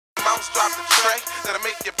boss drop the tray, that'll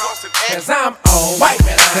make your boss an ass. Cause I'm on white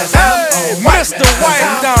man. Hey, Mr. White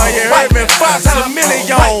down, you heard me? Fox a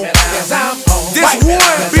million. This would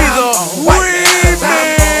be the remix.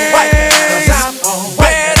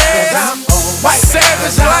 Badass,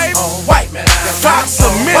 savage life. Fox a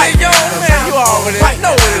million, man. You already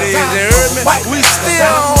know what it is. You heard me? We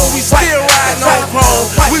still riding on chrome.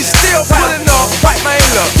 We still putting up. Man,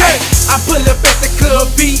 look, I pull up at the club,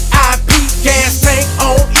 VIP, gas tank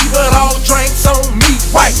on E, but all drinks on me.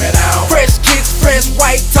 White man out. Fresh kicks, fresh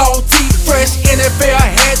white tall tee, fresh NFL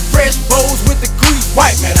hat, fresh bows with the crease.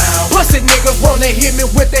 White man out. Pussy niggas wanna hit me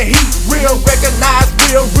with the heat. Real recognize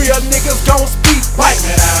real niggas gon' speak. White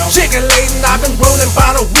man out. Chicken laden, I've been rolling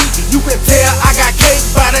by the week. You can tell I got cake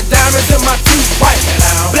by the diamonds in my teeth. White man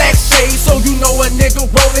out. Black shade, so you know a nigga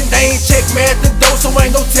rolling. They ain't check me at the door, so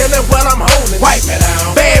ain't no telling what I'm holding. White man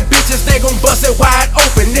out. Bad bitches, they gon' bust it wide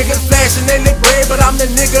open. Niggas flashing in the bread, but I'm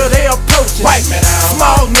the nigga they approaching. White man out.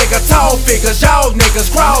 Small nigga, tall figures, y'all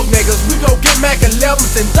niggas, crowd niggas. We gon' get Mac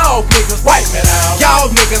 11s and dog niggas. White man out.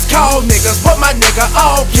 Y'all niggas, call niggas, but my nigga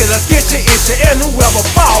all killers. Get your issue and whoever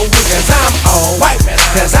fall with. Cause I'm on white man.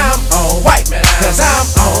 Cause I'm on white man. Cause I'm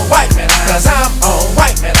on white man. Cause I'm on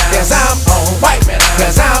white man. Cause I'm on white man.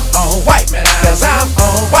 Cause I'm on white man. Cause I'm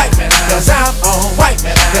on white man. Cause I'm on white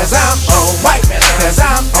man. Cause I'm on white man. Cause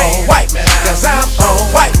I'm on white man. Cause I'm on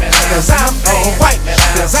white man. Cause I'm on white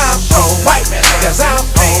man. Cause I'm on white man. Cause I'm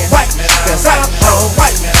on white man. Cause I'm on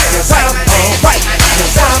white man. Cause I'm on white man.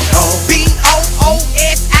 Cause I'm on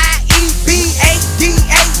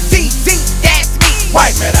BOOSIEBADATZ. That's me.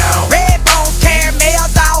 White man out. Red bones,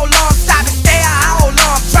 caramels, all on, stop and stare, all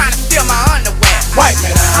on, trying to steal my underwear. White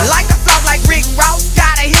man out. I like the flow like Rick Ross,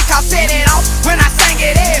 got a hit called Set It Off. When I sang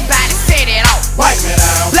it, everybody set it off. White man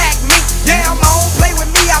out. Black meat, damn on, play with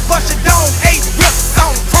me, I bust your dome. 8 rips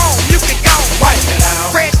on chrome, you can go. White man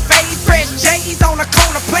out. Fresh fade, fresh J's on the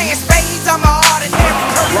corner playing spades. I'm an ordinary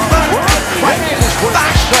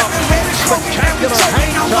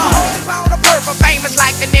person, but famous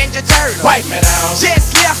like the Ninja Turtle. White man out.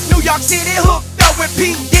 Just left New York City, hooked up with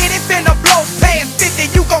P. Diddy, finna blow past 50,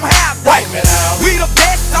 you gon' have that. White man out. We the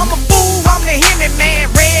best, I'm a fool, I'm the Hemi man.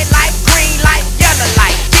 Red light, green light, yellow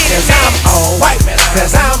light. Get it, man. I'm on white man.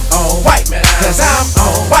 Cause I'm on white man. Cause I'm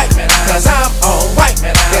on white man. Cause I'm on white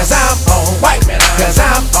man. Cause I'm on white man. Cause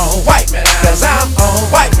I'm on white man. Cause I'm on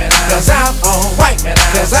white man. Cause I'm on white man.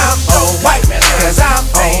 Cause I'm on white man. Cause I'm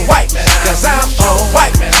on white man. Cause I'm on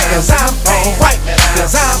white man. Cause I'm on white man.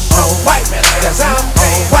 Cause I'm on white man. Cause I'm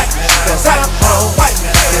on white man. Cause I'm on white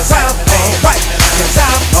man. Cause I'm on white man. Cause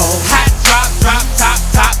I'm on hot drop, drop, top,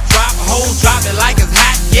 top, drop, hold, drop it like it's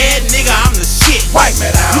hot. Yeah, nigga, I'm the shit. White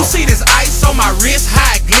man out. You see this ice on my wrist,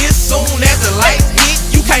 high glitz. Soon as the lights hit,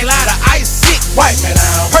 you can't lie to ice sick. White man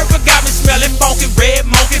out. Purple got me smelling funky, red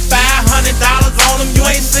monkey, $500 on them. You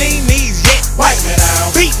ain't seen these yet. White man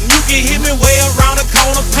out. Beatin', you can hit me way around the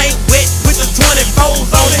corner, paint wet with the 24s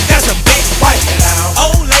on it. That's a bet. White man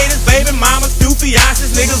out. Old ladies, baby mamas, few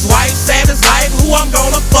fiances, niggas, wife, savage life. Who I'm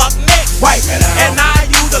gonna fuck next? White man out. And I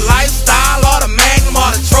use the lifestyle or the Magnum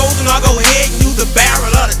or the Trojan, or go ahead and use the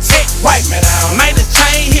barrel or the tech. White man out. Man, the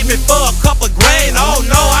chain hit me for a couple grand. Oh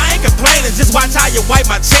no, I ain't complaining. Just watch how you wipe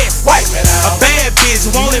my chest. White man out. A bad bitch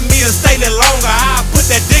wanted me to stay a little longer. I put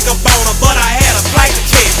that dick up on her, but I had a flight to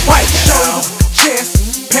catch. White shoulders, chest,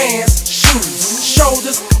 pants, shoes.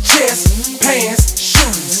 Shoulders, chest, pants,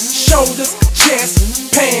 shoes. Shoulders, chest,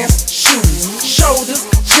 pants, shoes. Shoulders,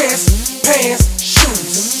 chest, pants,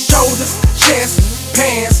 shoes. Shoulders, chest,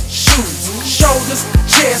 pants, shoes. Shoulders,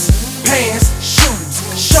 chest, pants, shoes.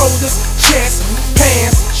 Shoulders, chest,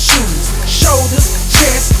 pants, shoes. Shoulders,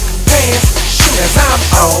 chest, pants, shoes. Cause I'm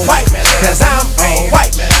on white man. Cause I'm on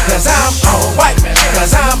white man. Cause I'm on white man.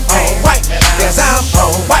 Cause I'm on white man. Cause I'm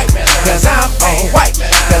on white man. Cause I'm on white man.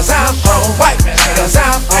 Cause I'm on white man. Cause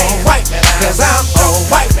I'm on white man. Cause I'm on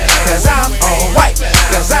white man. Cause I'm on white man.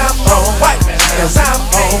 Cause I'm on white man. Cause I'm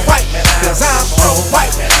on white man. Cause I'm on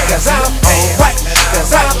white man. Cause I'm on white man.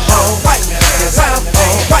 Cause I'm on white man. Cause I'm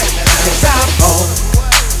on white man. Cause I'm on.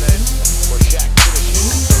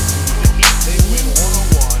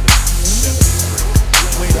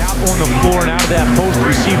 On the floor and out of that post to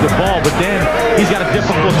receive the ball, but then he's got a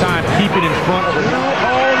difficult time keeping in front of it.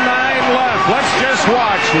 2:09 left. Let's just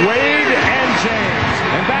watch Wade and James.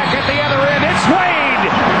 And back at the other end, it's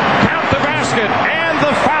Wade. Count the basket and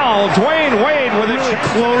the foul. Dwayne Wade with it. Really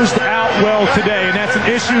closed out well today, and that's an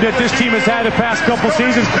issue that this team has had the past couple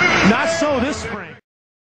seasons. Not so